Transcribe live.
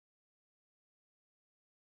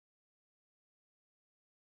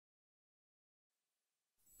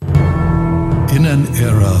an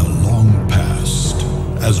era long past,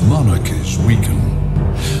 as monarchies weaken,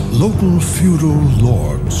 local feudal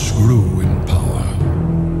lords grew in power.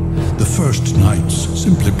 The first knights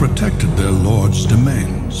simply protected their lords'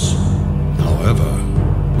 domains. However,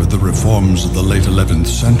 with the reforms of the late 11th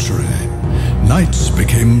century, knights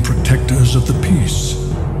became protectors of the peace.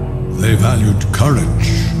 They valued courage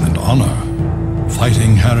and honor,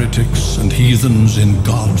 fighting heretics and heathens in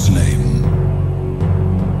God's name.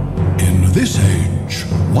 In this age,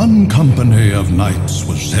 one company of knights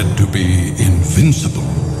was said to be invincible,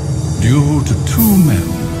 due to two men.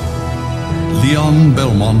 Leon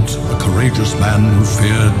Belmont, a courageous man who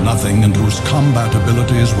feared nothing and whose combat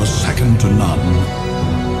abilities were second to none,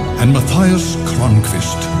 and Matthias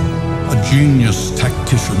Kronqvist, a genius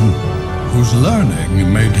tactician whose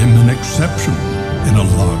learning made him an exception in a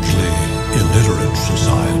largely illiterate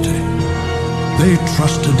society. They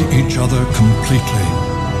trusted each other completely,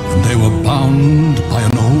 and they were bound by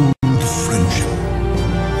an old friendship.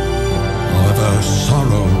 However,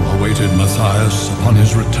 sorrow awaited Matthias upon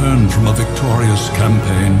his return from a victorious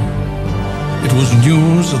campaign. It was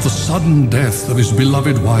news of the sudden death of his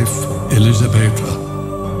beloved wife, Elisabetta.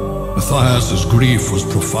 Matthias's grief was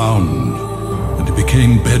profound, and he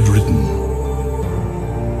became bedridden.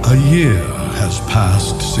 A year has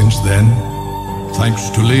passed since then. Thanks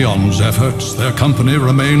to Leon's efforts, their company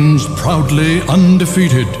remains proudly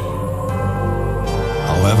undefeated.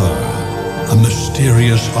 However, a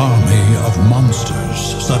mysterious army of monsters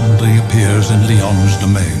suddenly appears in Leon's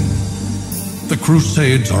domain. The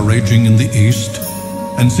Crusades are raging in the east,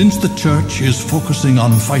 and since the Church is focusing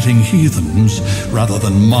on fighting heathens rather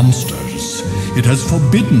than monsters, it has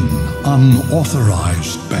forbidden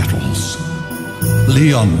unauthorized battles.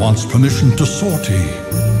 Leon wants permission to sortie,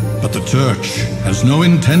 but the Church has no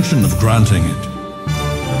intention of granting it.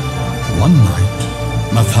 One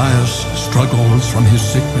night, Matthias struggles from his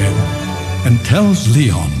sickbed and tells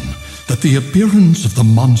Leon that the appearance of the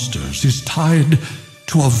monsters is tied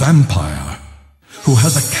to a vampire who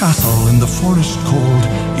has a castle in the forest called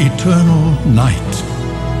Eternal Night,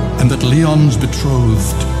 and that Leon's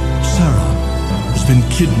betrothed, Sarah, has been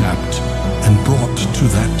kidnapped and brought to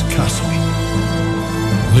that castle.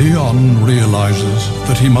 Leon realizes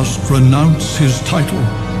that he must renounce his title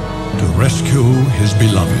to rescue his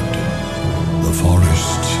beloved. The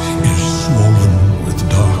forest is swollen with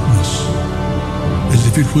darkness, as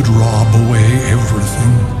if it would rob away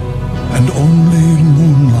everything, and only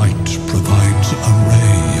moonlight provides a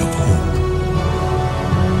ray of hope.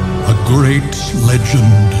 A great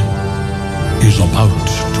legend is about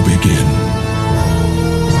to begin.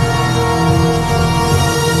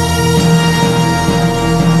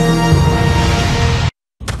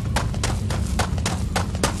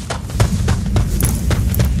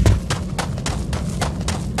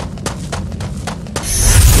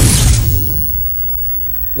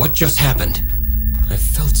 What just happened? I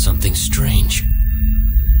felt something strange.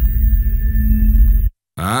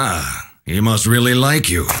 Ah, he must really like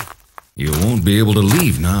you. You won't be able to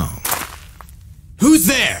leave now. Who's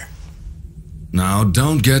there? Now,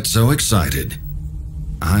 don't get so excited.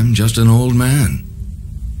 I'm just an old man.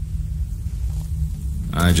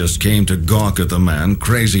 I just came to gawk at the man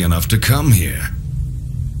crazy enough to come here.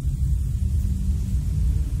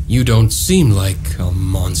 You don't seem like a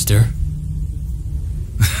monster.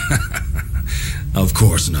 Of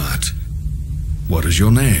course not. What is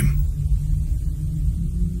your name?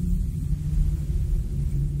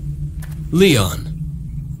 Leon.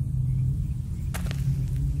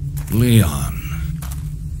 Leon.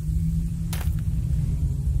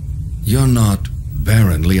 You're not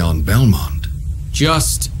Baron Leon Belmont.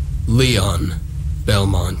 Just Leon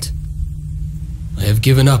Belmont. I have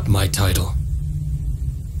given up my title.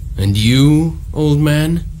 And you, old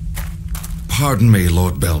man? Pardon me,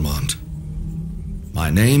 Lord Belmont. My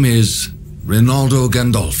name is Rinaldo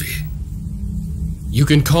Gandolfi. You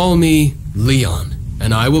can call me Leon,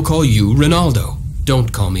 and I will call you Rinaldo.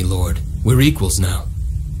 Don't call me Lord. We're equals now.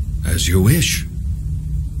 As you wish.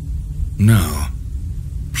 Now,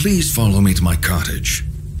 please follow me to my cottage.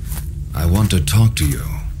 I want to talk to you.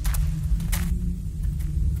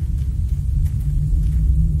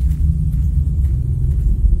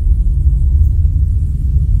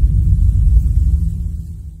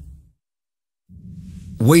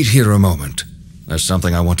 Wait here a moment. There's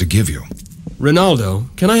something I want to give you. Rinaldo,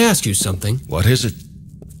 can I ask you something? What is it?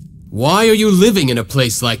 Why are you living in a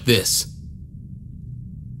place like this?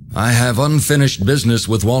 I have unfinished business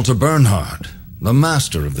with Walter Bernhard, the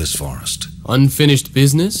master of this forest. Unfinished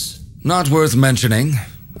business? Not worth mentioning.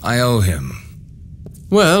 I owe him.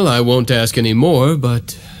 Well, I won't ask any more,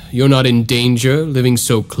 but you're not in danger living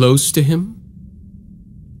so close to him?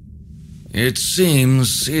 It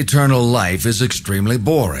seems eternal life is extremely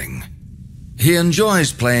boring. He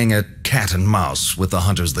enjoys playing at cat and mouse with the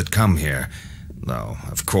hunters that come here, though,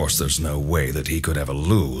 of course, there's no way that he could ever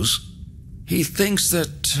lose. He thinks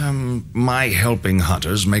that, my helping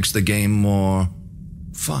hunters makes the game more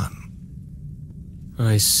fun.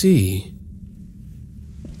 I see.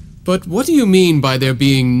 But what do you mean by there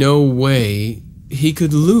being no way he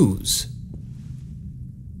could lose?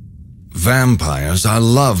 Vampires are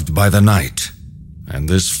loved by the night, and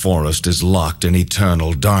this forest is locked in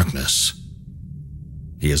eternal darkness.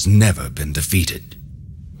 He has never been defeated.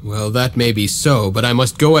 Well, that may be so, but I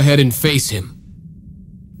must go ahead and face him.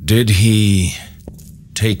 Did he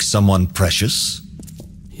take someone precious?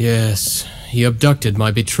 Yes, he abducted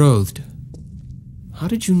my betrothed. How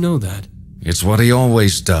did you know that? It's what he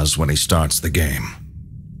always does when he starts the game.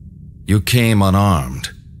 You came unarmed.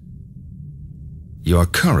 Your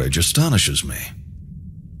courage astonishes me.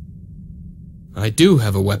 I do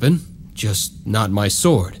have a weapon, just not my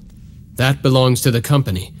sword. That belongs to the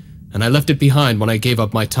company, and I left it behind when I gave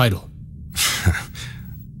up my title.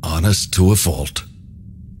 Honest to a fault.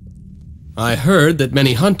 I heard that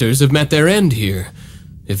many hunters have met their end here.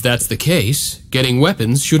 If that's the case, getting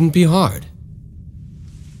weapons shouldn't be hard.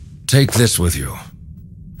 Take this with you.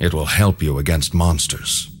 It will help you against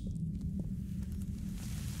monsters.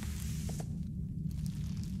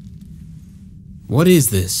 What is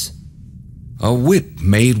this? A whip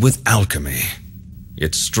made with alchemy.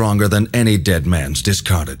 It's stronger than any dead man's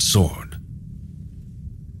discarded sword.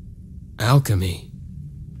 Alchemy.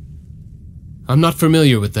 I'm not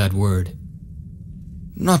familiar with that word.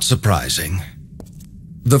 Not surprising.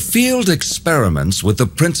 The field experiments with the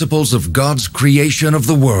principles of God's creation of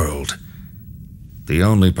the world. The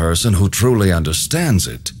only person who truly understands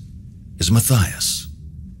it is Matthias.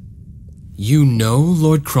 You know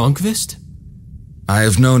Lord Kronkvist? I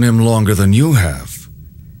have known him longer than you have.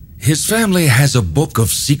 His family has a book of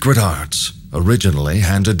secret arts, originally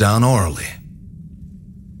handed down orally.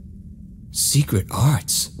 Secret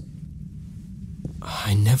arts?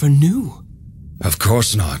 I never knew. Of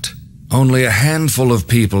course not. Only a handful of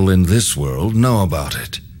people in this world know about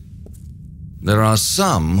it. There are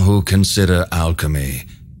some who consider alchemy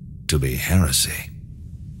to be heresy.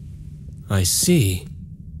 I see.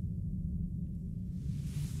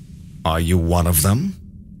 Are you one of them?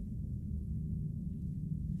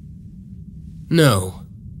 No.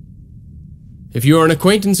 If you are an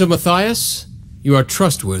acquaintance of Matthias, you are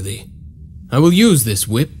trustworthy. I will use this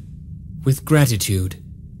whip with gratitude.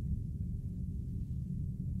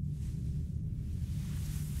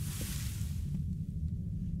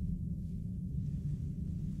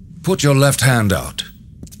 Put your left hand out.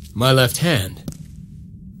 My left hand?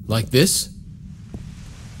 Like this?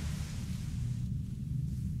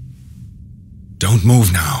 Don't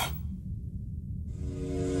move now.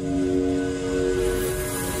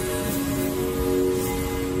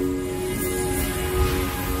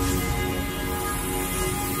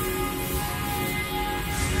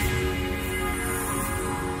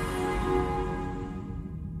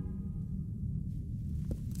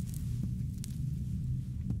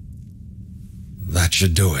 That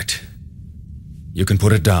should do it. You can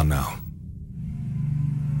put it down now.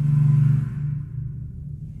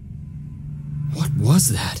 What was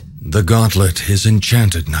that? The gauntlet is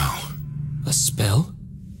enchanted now. A spell?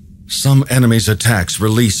 Some enemies' attacks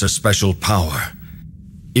release a special power.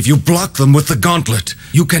 If you block them with the gauntlet,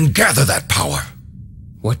 you can gather that power.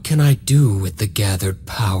 What can I do with the gathered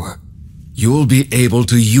power? You'll be able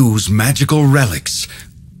to use magical relics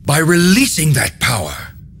by releasing that power.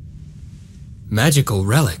 Magical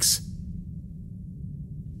relics?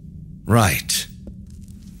 Right.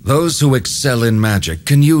 Those who excel in magic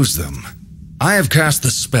can use them. I have cast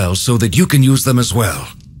the spell so that you can use them as well.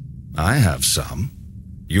 I have some.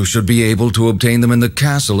 You should be able to obtain them in the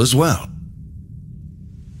castle as well.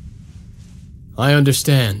 I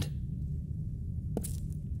understand.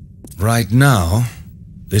 Right now,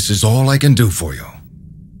 this is all I can do for you.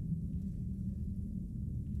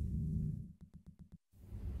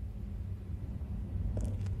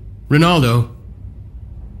 Ronaldo.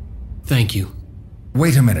 Thank you.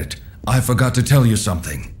 Wait a minute. I forgot to tell you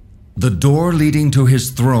something. The door leading to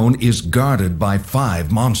his throne is guarded by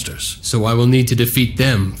 5 monsters. So I will need to defeat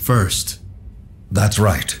them first. That's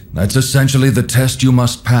right. That's essentially the test you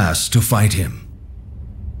must pass to fight him.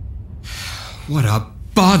 What a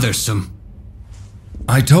bothersome...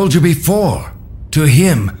 I told you before. To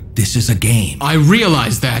him, this is a game. I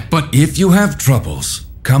realize that, but... If you have troubles,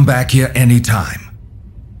 come back here anytime.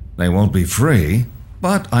 They won't be free,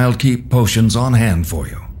 but I'll keep potions on hand for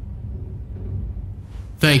you.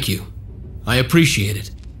 Thank you. I appreciate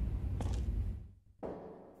it.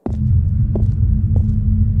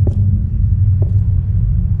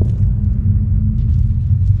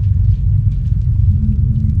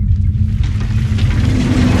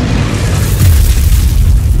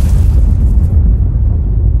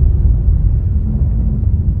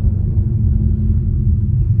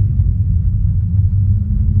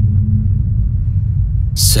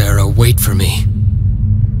 Sarah, wait for me.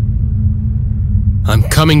 I'm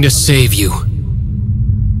coming to save you.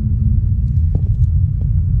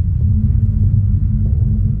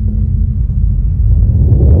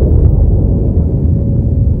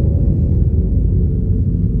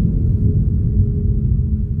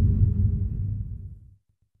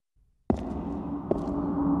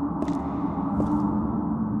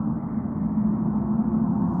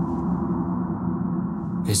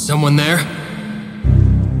 Is someone there?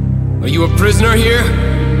 Are you a prisoner here?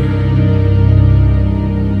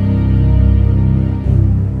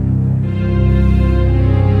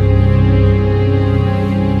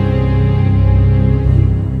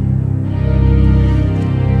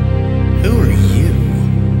 Who are you?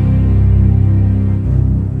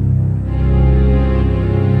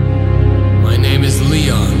 My name is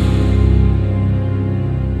Leon.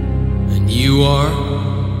 And you are?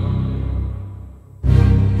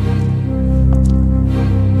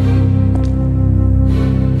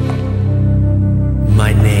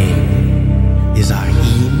 My name is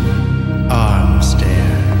Ahim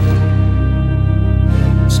Armstair.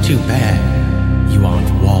 It's too bad you aren't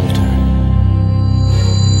Walter.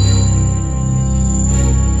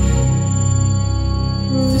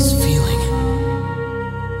 This feeling.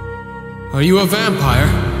 Are you a vampire?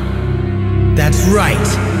 That's right,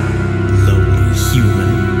 lowly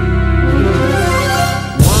human.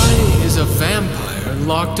 Why is a vampire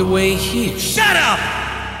locked away here? Shut up!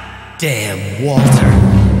 Damn Walter.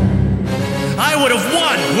 I would have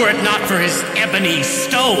won were it not for his ebony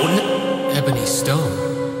stone. Ebony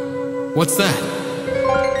stone? What's that?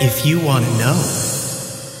 If you want to know.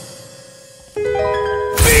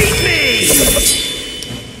 Beat me!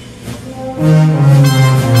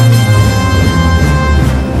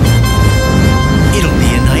 It'll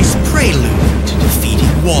be a nice prelude to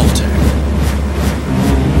defeating Walter.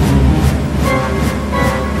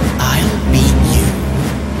 I'll beat you.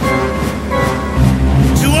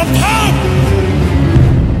 To a pulp!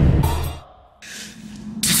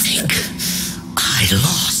 To think I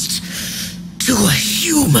lost to a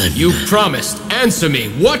human. You promised. Answer me.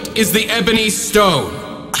 What is the ebony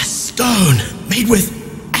stone? A stone made with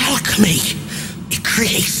alchemy. It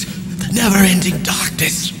creates the never-ending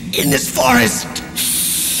darkness in this forest.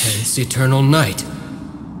 Hence eternal night.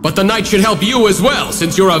 But the night should help you as well,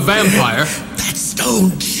 since you're a vampire. That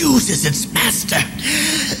stone chooses its master.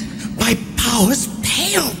 My powers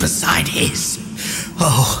pale beside his.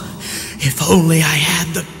 Oh, if only I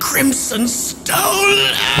had the Crimson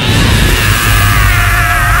Stone.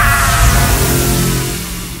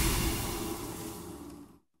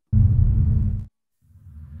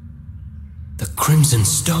 The Crimson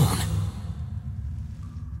Stone.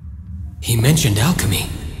 He mentioned alchemy.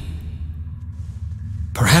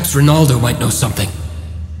 Perhaps Ronaldo might know something.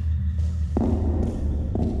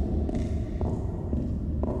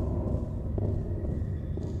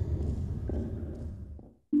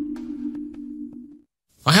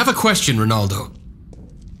 I have a question, Ronaldo.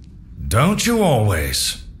 Don't you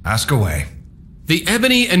always? Ask away. The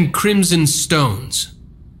ebony and crimson stones.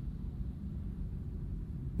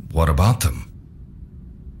 What about them?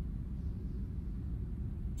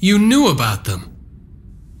 You knew about them.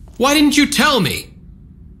 Why didn't you tell me?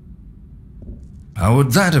 How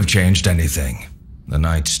would that have changed anything? The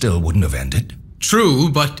night still wouldn't have ended. True,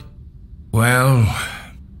 but... Well,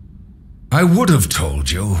 I would have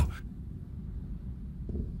told you.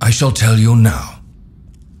 I shall tell you now.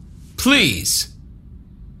 Please.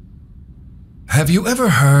 Have you ever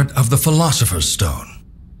heard of the Philosopher's Stone?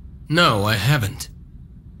 No, I haven't.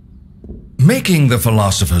 Making the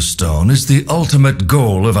Philosopher's Stone is the ultimate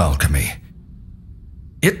goal of alchemy.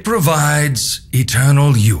 It provides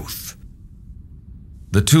eternal youth.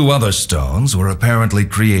 The two other stones were apparently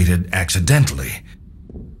created accidentally.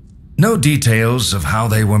 No details of how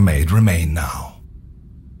they were made remain now.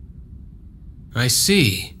 I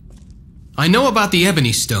see. I know about the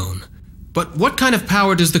ebony stone, but what kind of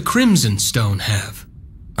power does the crimson stone have?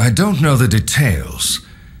 I don't know the details.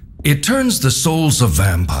 It turns the souls of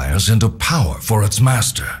vampires into power for its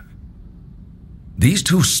master. These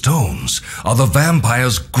two stones are the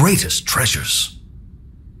vampire's greatest treasures.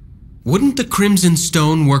 Wouldn't the crimson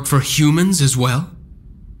stone work for humans as well?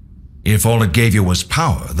 If all it gave you was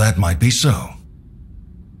power, that might be so.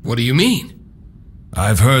 What do you mean?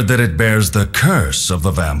 I've heard that it bears the curse of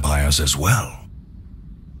the vampires as well.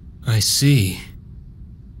 I see.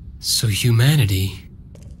 So humanity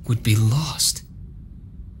would be lost.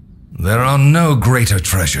 There are no greater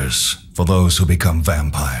treasures for those who become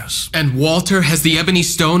vampires. And Walter has the ebony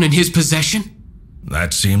stone in his possession?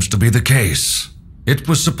 That seems to be the case. It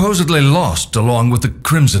was supposedly lost along with the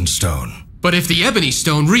Crimson Stone. But if the Ebony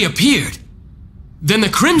Stone reappeared, then the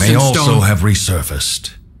Crimson May also Stone have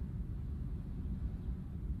resurfaced.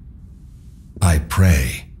 I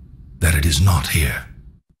pray that it is not here.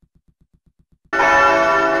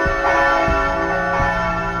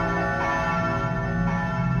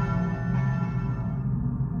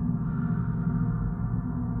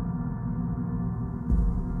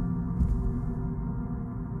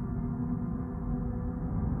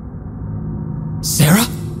 Sarah?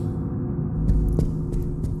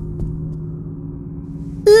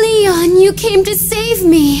 Leon, you came to save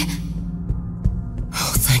me!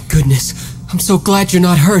 Oh, thank goodness. I'm so glad you're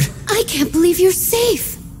not hurt. I can't believe you're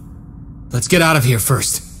safe! Let's get out of here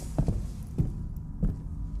first.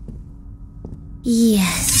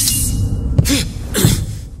 Yes.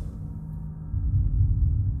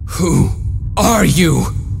 Who are you?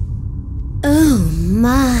 Oh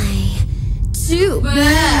my. Too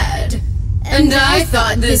bad. And I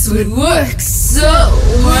thought this would work so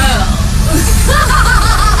well.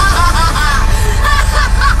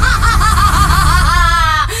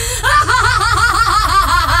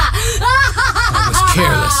 I was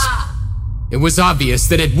careless. It was obvious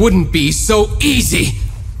that it wouldn't be so easy.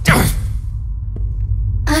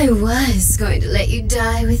 I was going to let you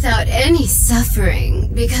die without any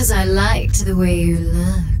suffering because I liked the way you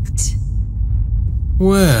looked.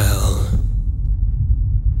 Well,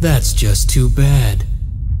 that's just too bad.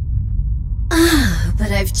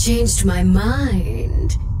 But I've changed my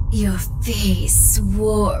mind. Your face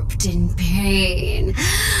warped in pain.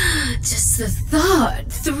 Just the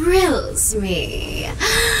thought thrills me.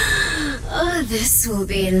 Oh, this will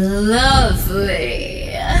be lovely.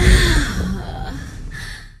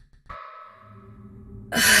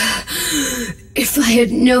 If I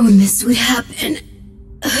had known this would happen,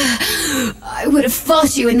 I would have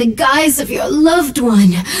fought you in the guise of your loved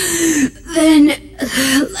one. Then,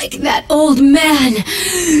 like that old man,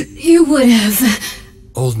 you would have...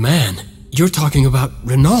 Old man? You're talking about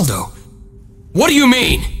Ronaldo. What do you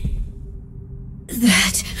mean?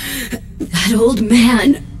 That old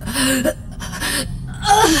man...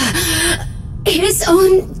 his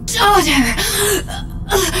own daughter...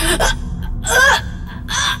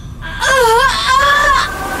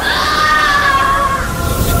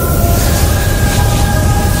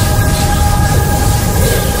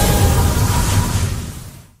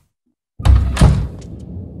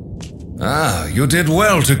 Ah, you did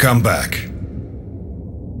well to come back.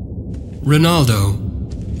 Ronaldo,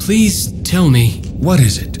 please tell me What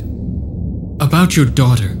is it? about your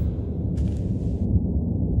daughter.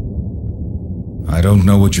 I don't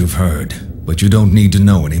know what you've heard, but you don't need to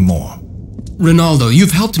know anymore. Ronaldo,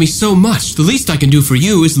 you've helped me so much. The least I can do for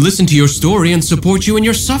you is listen to your story and support you in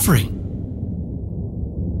your suffering.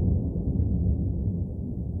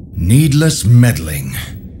 Needless meddling.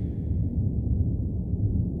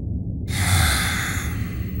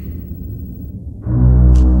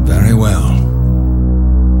 Very well.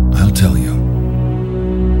 I'll tell you.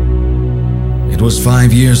 It was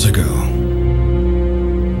 5 years ago.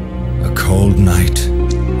 A cold night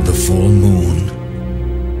with a full moon.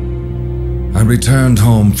 I returned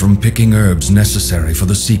home from picking herbs necessary for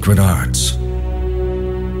the secret arts.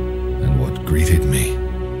 And what greeted me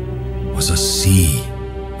was a sea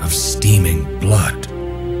of steaming blood.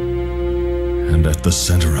 And at the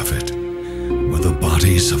center of it were the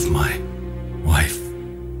bodies of my wife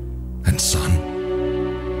and son.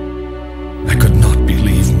 I could not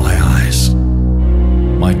believe my eyes.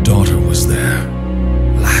 My daughter was there,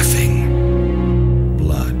 laughing,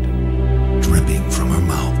 blood dripping from her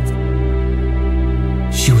mouth.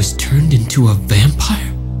 She was turned into a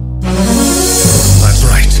vampire? That's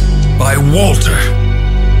right, by Walter.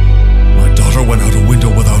 My daughter went out a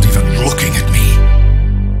window without even looking at me.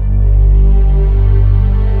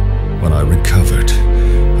 When I recovered,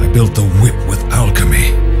 I built the whip with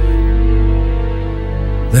alchemy.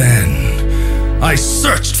 Then, I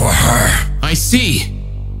searched for her. I see.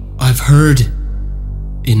 I've heard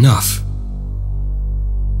enough.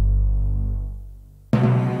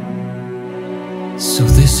 So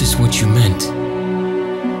this is what you meant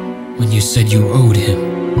when you said you owed him.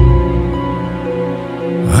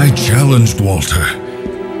 I challenged Walter,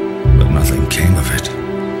 but nothing came of it.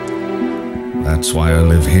 That's why I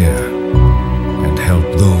live here and help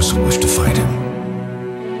those who wish to fight him.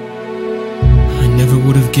 I never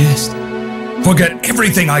would have guessed. Forget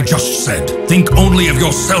everything I just said. Think only of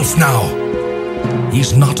yourself now.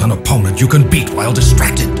 He's not an opponent you can beat while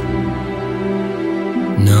distracted.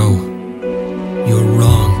 No, you're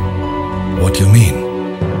wrong. What do you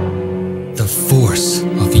mean? The force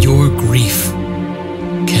of your grief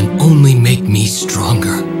can only make me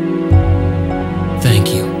stronger.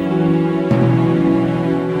 Thank you.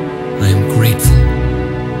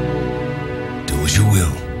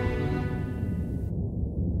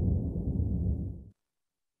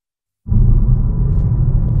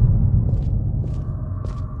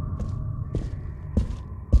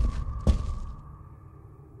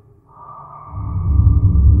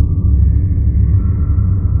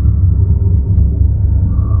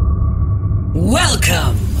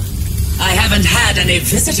 any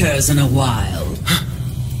visitors in a while.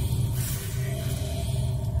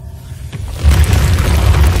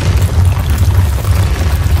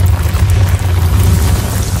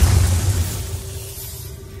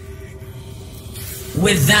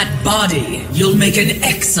 With that body, you'll make an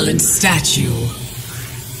excellent statue.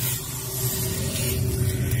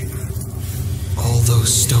 All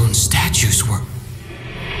those stone statues were...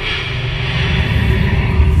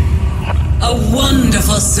 A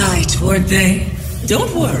wonderful sight, weren't they?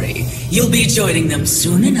 Don't worry, you'll be joining them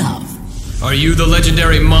soon enough. Are you the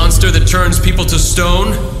legendary monster that turns people to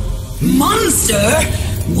stone? Monster?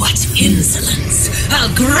 What insolence!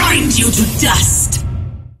 I'll grind you to dust!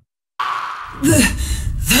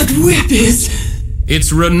 That whip is...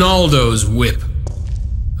 It's Ronaldo's whip.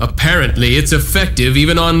 Apparently, it's effective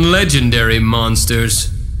even on legendary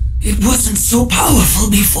monsters. It wasn't so powerful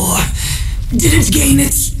before. Did it gain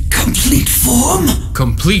its complete form?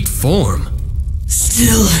 Complete form?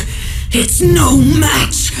 Still, it's no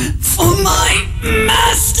match for my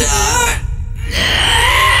master!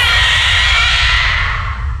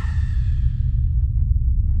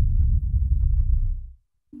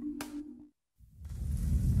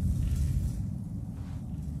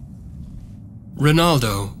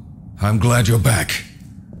 Ronaldo. I'm glad you're back.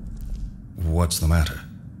 What's the matter?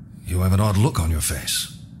 You have an odd look on your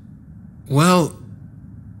face. Well,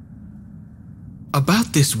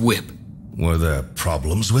 about this whip. Were there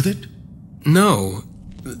problems with it? No,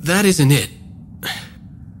 that isn't it.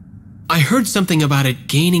 I heard something about it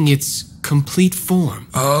gaining its complete form.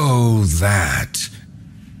 Oh, that.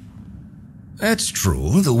 That's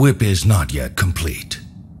true. The whip is not yet complete.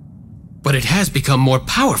 But it has become more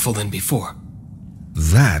powerful than before.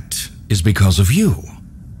 That is because of you.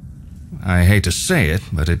 I hate to say it,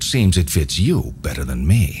 but it seems it fits you better than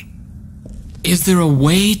me. Is there a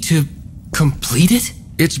way to complete it?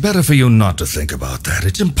 It's better for you not to think about that.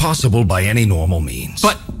 It's impossible by any normal means.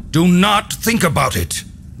 But... Do not think about it.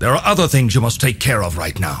 There are other things you must take care of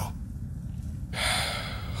right now.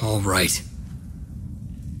 All right.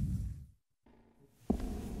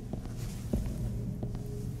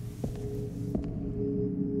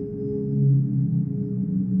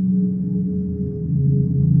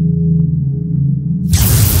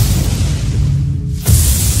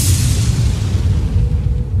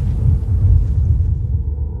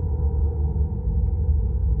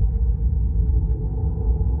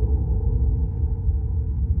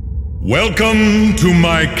 Welcome to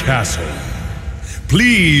my castle.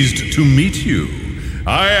 Pleased to meet you.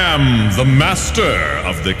 I am the master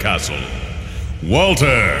of the castle,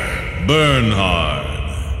 Walter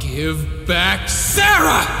Bernhard. Give back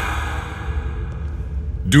Sarah!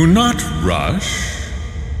 Do not rush.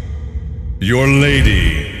 Your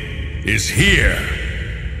lady is here.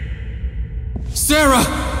 Sarah!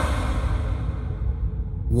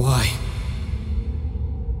 Why?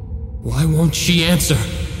 Why won't she answer?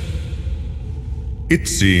 It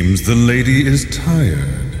seems the lady is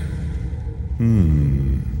tired.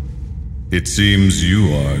 It seems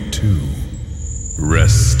you are too.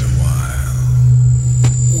 Rest a while.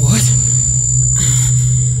 What?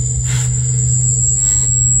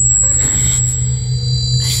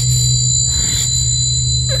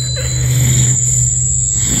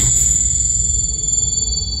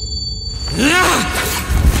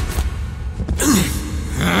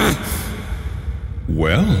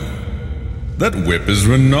 Well, that whip is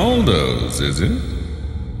Ronaldo's, is it?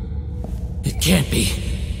 It can't be.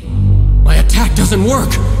 My attack doesn't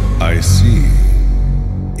work. I see.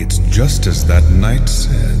 It's just as that knight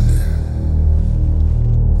said.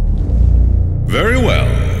 Very well.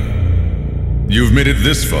 You've made it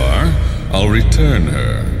this far. I'll return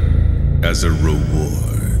her as a reward.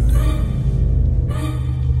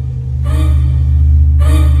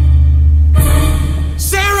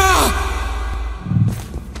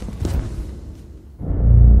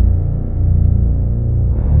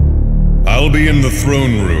 I'll be in the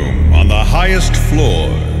throne room on the highest floor.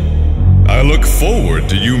 I look forward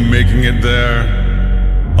to you making it there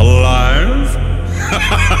alive.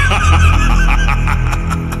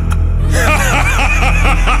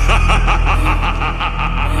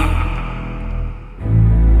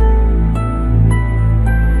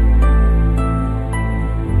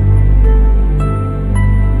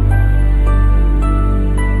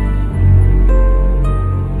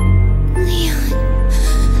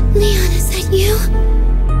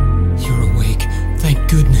 You're awake. Thank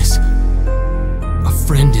goodness. A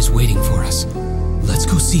friend is waiting for us. Let's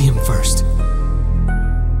go see him first.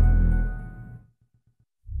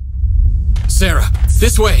 Sarah,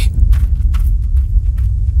 this way!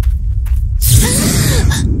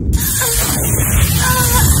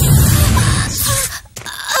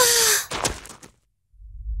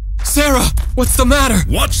 Sarah, what's the matter?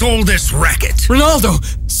 What's all this racket? Ronaldo,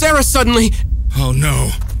 Sarah suddenly... Oh no.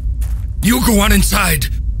 You go on inside.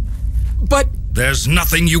 But... There's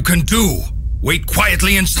nothing you can do. Wait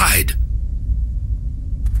quietly inside.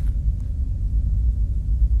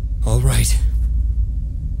 All right.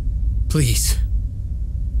 Please.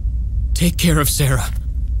 Take care of Sarah.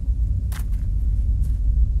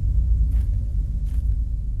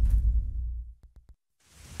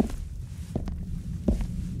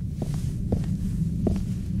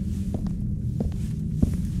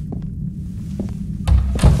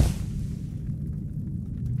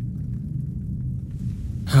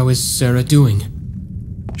 How is Sarah doing?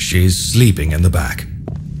 She's sleeping in the back.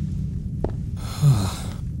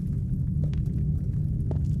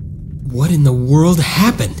 What in the world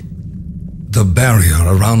happened? The barrier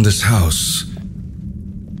around this house.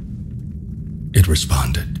 It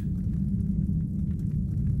responded.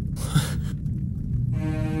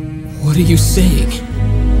 What are you saying?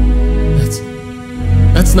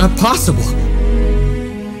 That's not possible.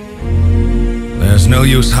 There's no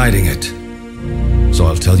use hiding it. So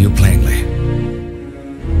I'll tell you plainly.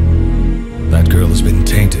 That girl has been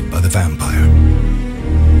tainted by the vampire.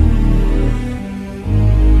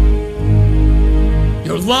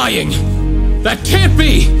 You're lying! That can't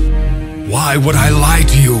be! Why would I lie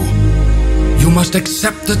to you? You must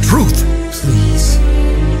accept the truth. Please.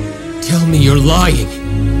 Tell me you're lying.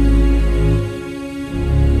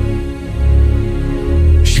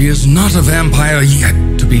 She is not a vampire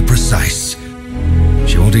yet, to be precise.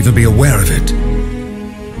 She won't even be aware of it.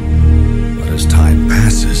 But as time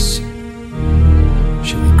passes,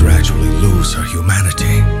 she will gradually lose her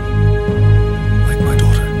humanity. Like my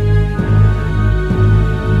daughter.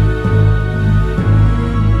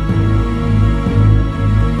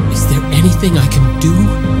 Is there anything I can do?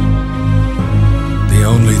 The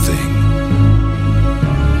only thing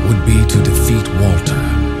would be to defeat Walter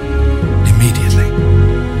immediately.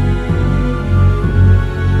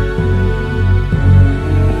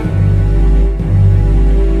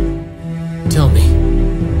 Tell me,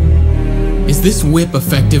 is this whip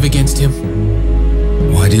effective against him?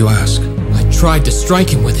 Why do you ask? I tried to strike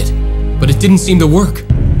him with it, but it didn't seem to work.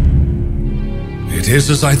 It is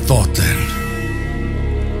as I thought then.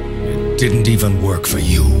 It didn't even work for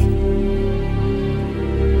you.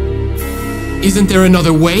 Isn't there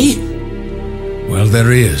another way? Well,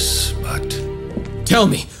 there is, but... Tell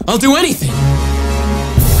me, I'll do anything!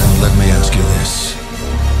 Now let me ask you this.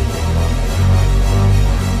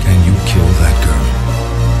 Can you kill that girl?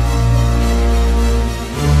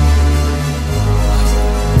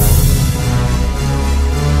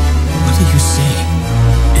 What are you saying?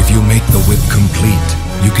 If you make the whip complete,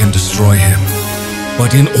 you can destroy him.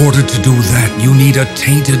 But in order to do that, you need a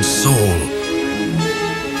tainted soul.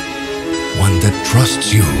 One that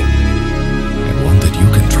trusts you. And one that you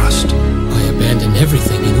can trust. I abandoned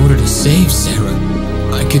everything in order to save Sarah.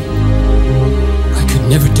 I could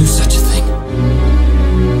never do such a thing.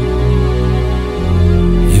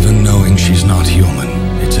 Even knowing she's not human,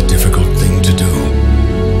 it's a difficult thing to do.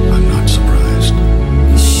 I'm not surprised.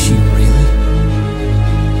 Is she really?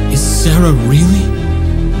 Is Sarah really?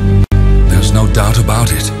 There's no doubt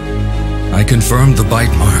about it. I confirmed the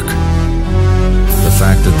bite mark. The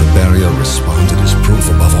fact that the barrier responded is proof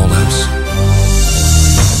above all else.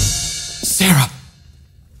 Sarah!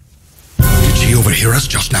 Did she overhear us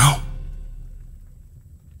just now?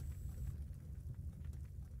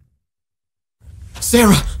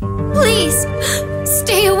 Sarah! Please,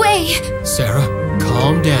 stay away. Sarah,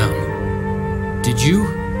 calm down. Did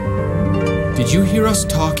you hear us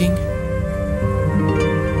talking?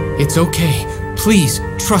 It's okay. Please,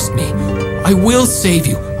 trust me. I will save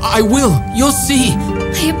you. I will. You'll see.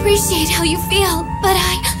 I appreciate how you feel, but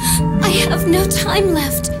I have no time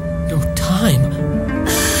left. No time?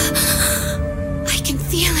 I can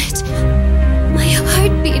feel it. My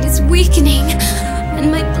heartbeat is weakening,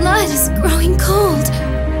 and my blood is growing cold.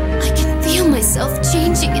 I can feel myself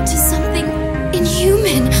changing into something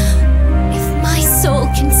inhuman. If my soul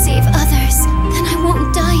can save others, then I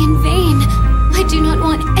won't die in vain. I do not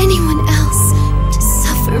want anyone else to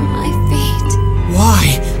suffer my fate.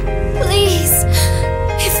 Why? Please,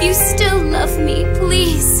 if you still love me,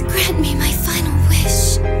 please grant me my final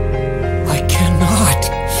wish. I cannot.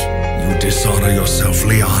 You dishonor yourself,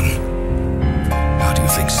 Leon. How do you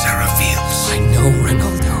think Sarah feels? I know,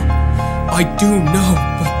 Ronaldo. I do know,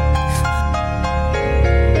 but...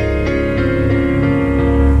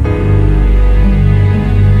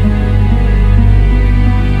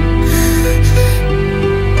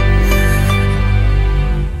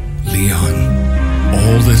 Leon,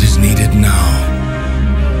 all that is needed now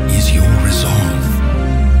is your resolve.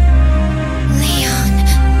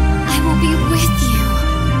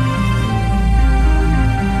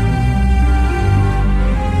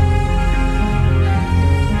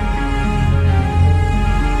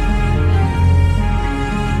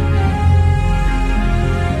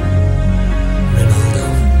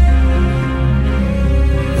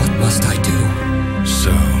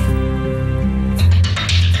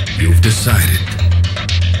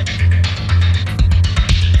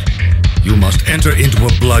 into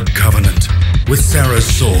a blood covenant with Sarah's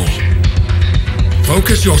soul.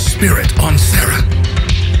 Focus your spirit on Sarah.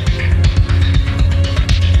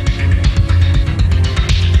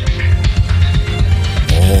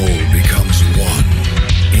 All becomes one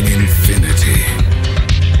in infinity.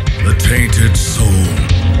 The tainted soul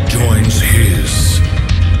joins his.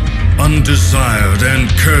 Undesired and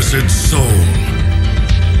cursed soul.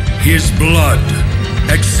 His blood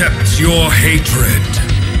accepts your hatred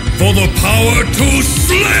for the power to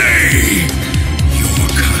slay your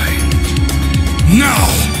kind. Now,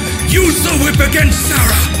 use the whip against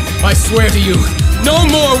Sarah! I swear to you, no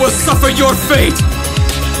more will suffer your fate!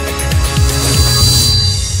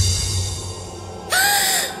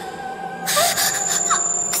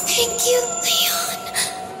 Thank you, Leon.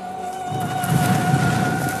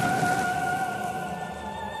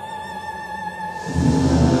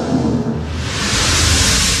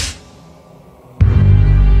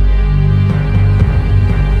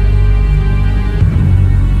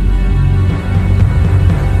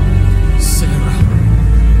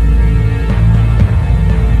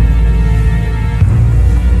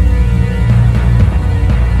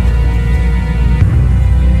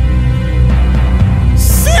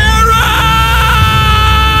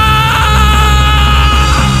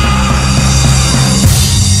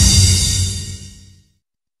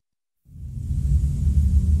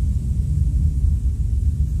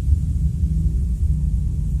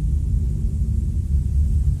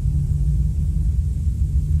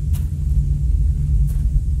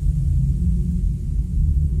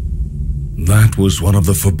 That was one of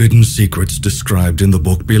the forbidden secrets described in the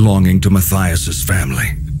book belonging to Matthias's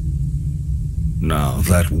family. Now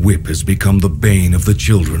that whip has become the bane of the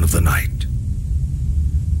children of the night.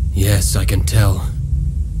 Yes, I can tell.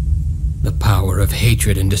 The power of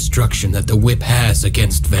hatred and destruction that the whip has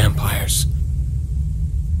against vampires.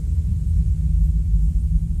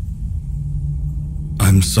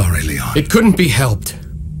 I'm sorry, Leon. It couldn't be helped.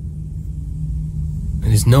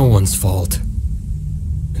 It is no one's fault.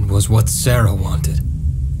 It was what Sarah wanted.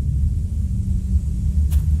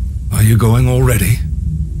 Are you going already?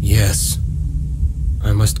 Yes.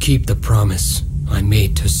 I must keep the promise I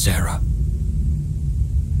made to Sarah.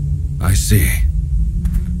 I see.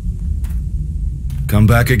 Come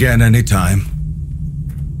back again anytime.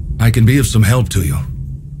 I can be of some help to you.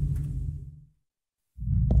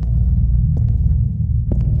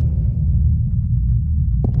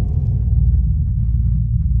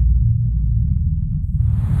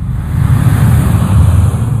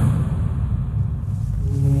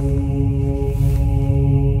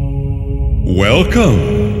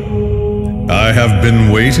 Welcome. I have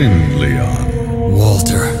been waiting, Leon.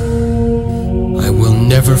 Walter, I will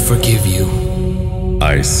never forgive you.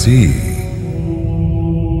 I see.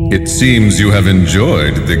 It seems you have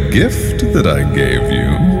enjoyed the gift that I gave you.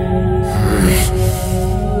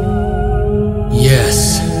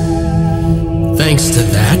 Yes. Thanks to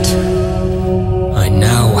that, I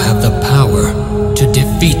now have the power to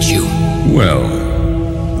defeat you. Well,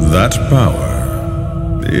 that power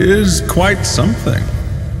is quite something.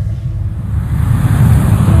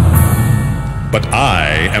 But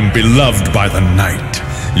I am beloved by the night.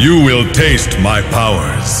 You will taste my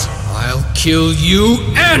powers. I'll kill you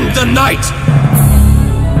and the knight!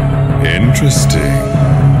 Interesting.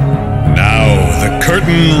 Now the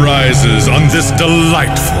curtain rises on this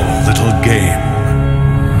delightful little game.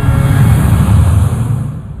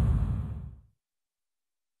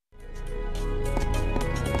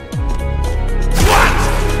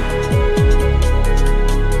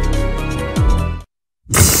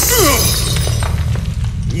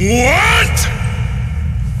 What?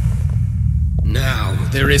 Now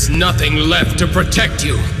there is nothing left to protect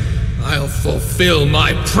you. I'll fulfill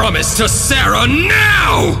my promise to Sarah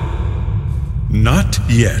now! Not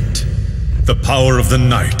yet. The power of the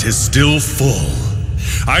night is still full.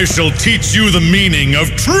 I shall teach you the meaning of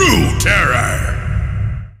true terror.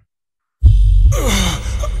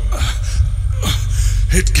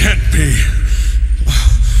 It can't be.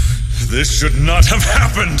 This should not have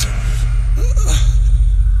happened.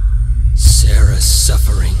 Sarah's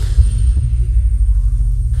suffering.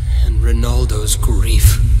 And Ronaldo's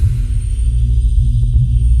grief.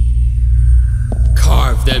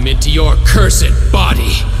 Carve them into your cursed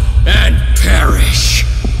body and perish.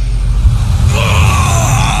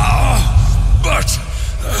 But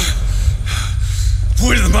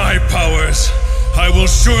with my powers, I will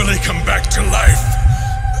surely come back to life.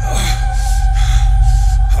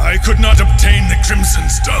 I could not obtain the Crimson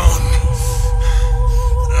Stone.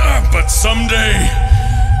 But someday,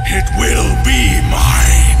 it will be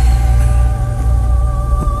mine.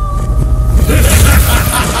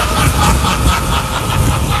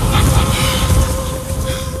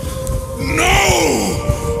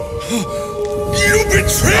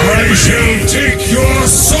 shall take your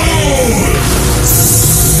soul!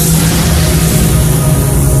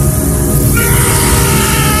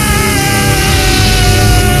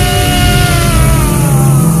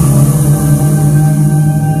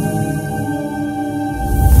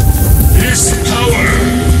 This power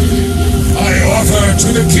I offer to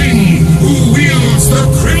the king who wields the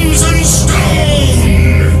Crimson Stone!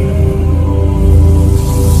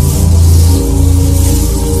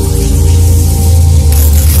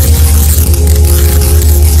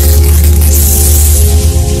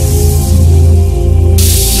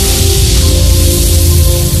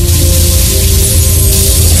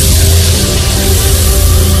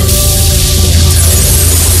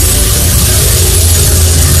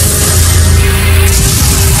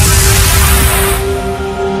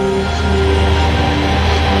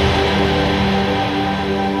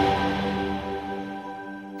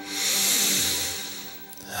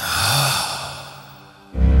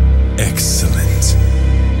 Excellent.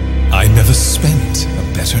 I never spent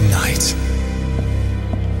a better night.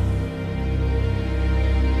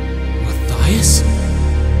 Matthias?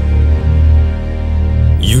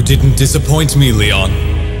 You didn't disappoint me, Leon.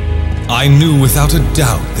 I knew without a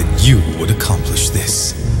doubt that you would accomplish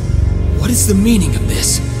this. What is the meaning of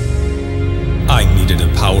this? I needed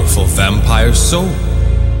a powerful vampire soul.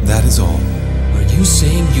 That is all. Are you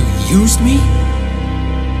saying you used me?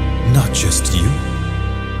 Not just you.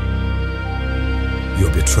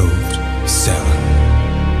 Your betrothed, Sarah,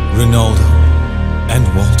 Ronaldo, and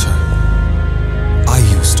Walter. I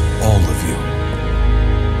used all of you.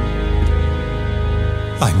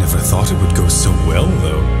 I never thought it would go so well,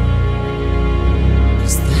 though.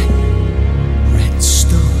 Is that red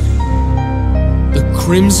stone? The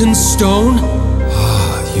Crimson Stone?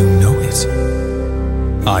 Ah, you know it.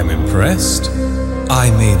 I'm impressed. I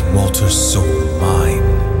made Walter's soul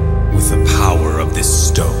mine with the power of this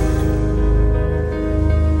stone.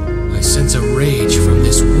 I sense a rage from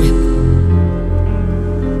this whip.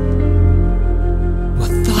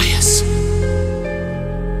 Matthias!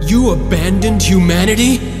 You abandoned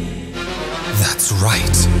humanity? That's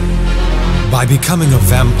right. By becoming a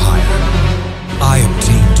vampire, I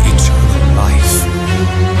obtained eternal life.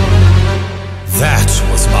 That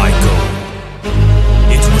was my goal.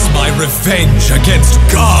 It was my revenge against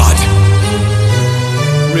God.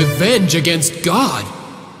 Revenge against God?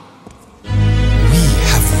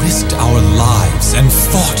 Risked our lives and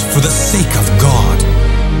fought for the sake of God.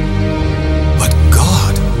 But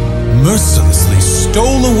God mercilessly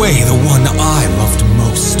stole away the one I loved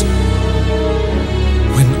most.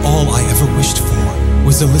 When all I ever wished for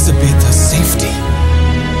was Elizabetha's safety.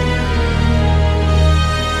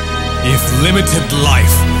 If limited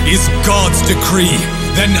life is God's decree,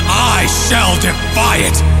 then I shall defy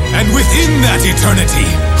it, and within that eternity,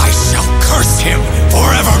 I shall curse him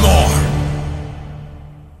forevermore.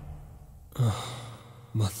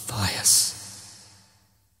 Matthias.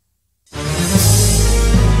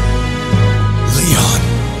 Leon,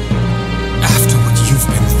 after what you've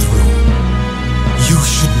been through, you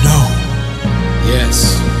should know.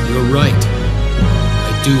 Yes, you're right.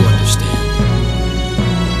 I do understand.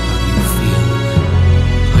 How you feel.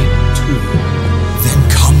 I too. Then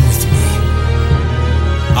come with me.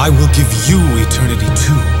 I will give you eternity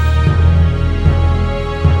too.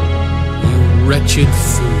 You wretched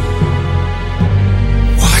fool.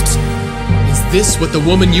 Is this what the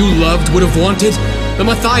woman you loved would have wanted? The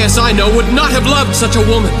Matthias I know would not have loved such a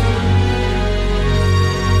woman!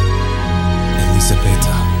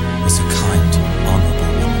 Elizabeta was a kind,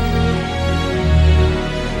 honorable woman.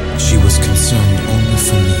 She was concerned only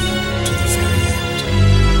for me to the very end.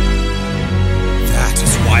 That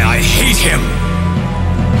is why I hate him!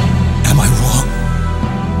 Am I wrong?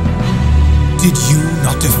 Did you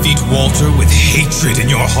not defeat Walter with hatred in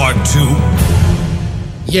your heart too?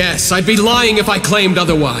 Yes, I'd be lying if I claimed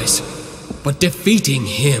otherwise. But defeating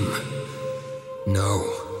him... no.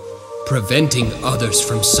 Preventing others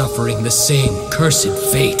from suffering the same cursed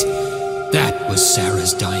fate. That was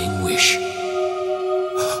Sarah's dying wish.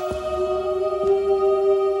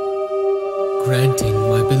 Granting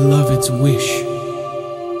my beloved's wish.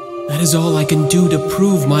 That is all I can do to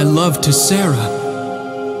prove my love to Sarah.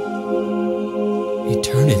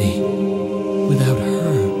 Eternity without her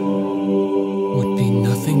would be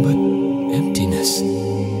nothing but emptiness.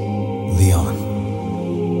 Leon,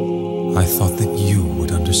 I thought that you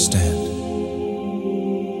would understand.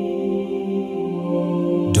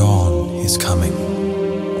 Dawn is coming.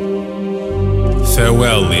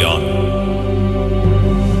 Farewell, Leon.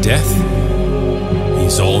 Death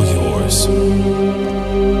is all yours.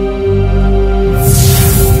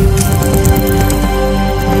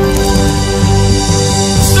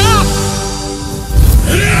 Stop!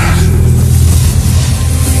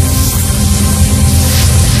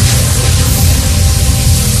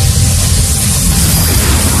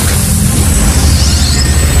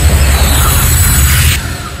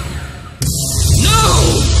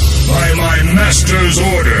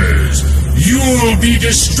 be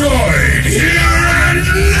destroyed here and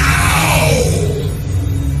now!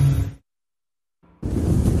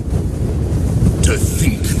 To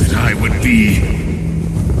think that I would be...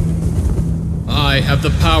 I have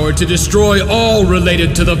the power to destroy all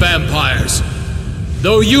related to the vampires.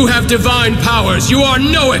 Though you have divine powers, you are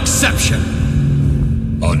no exception.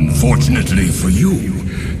 Unfortunately for you,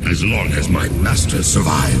 as long as my master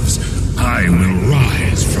survives, I will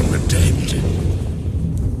rise from the dead.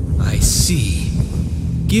 I see.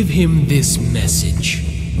 Give him this message.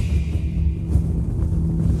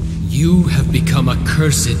 You have become a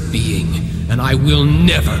cursed being, and I will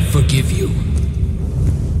never forgive you.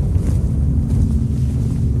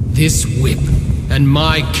 This whip and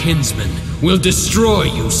my kinsmen will destroy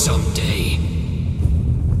you someday.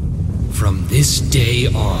 From this day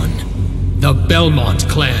on, the Belmont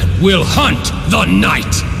clan will hunt the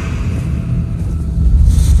night!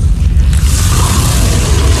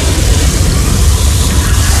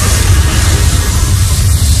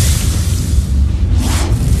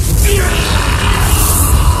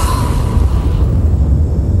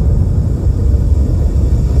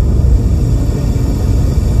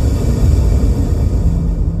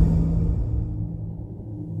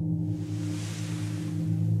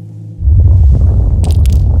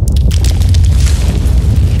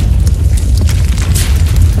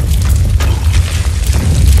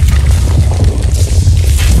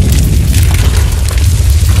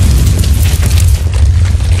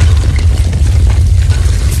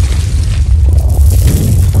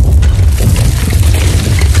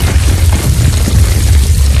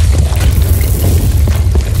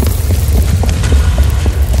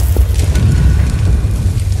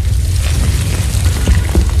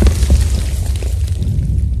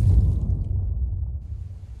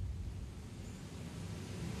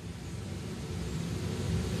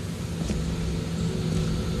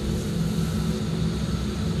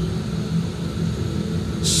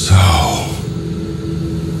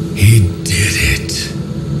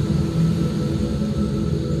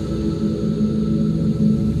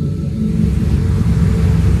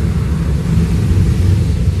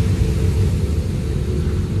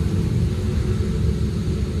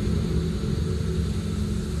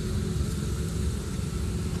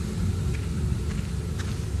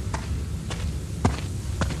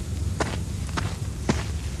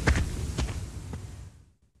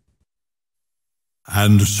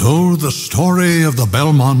 And so the story of the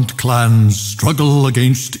Belmont clan's struggle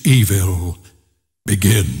against evil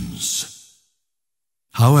begins.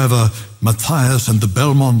 However, Matthias and the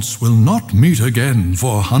Belmonts will not meet again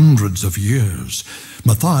for hundreds of years.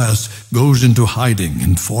 Matthias goes into hiding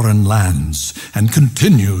in foreign lands and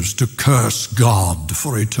continues to curse God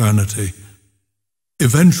for eternity.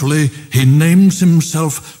 Eventually, he names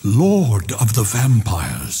himself Lord of the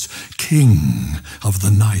Vampires, King of the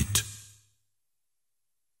Night.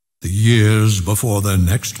 The years before their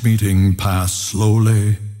next meeting pass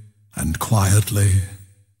slowly and quietly,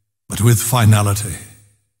 but with finality.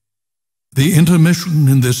 The intermission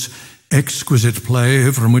in this exquisite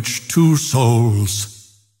play from which two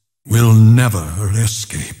souls will never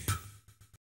escape.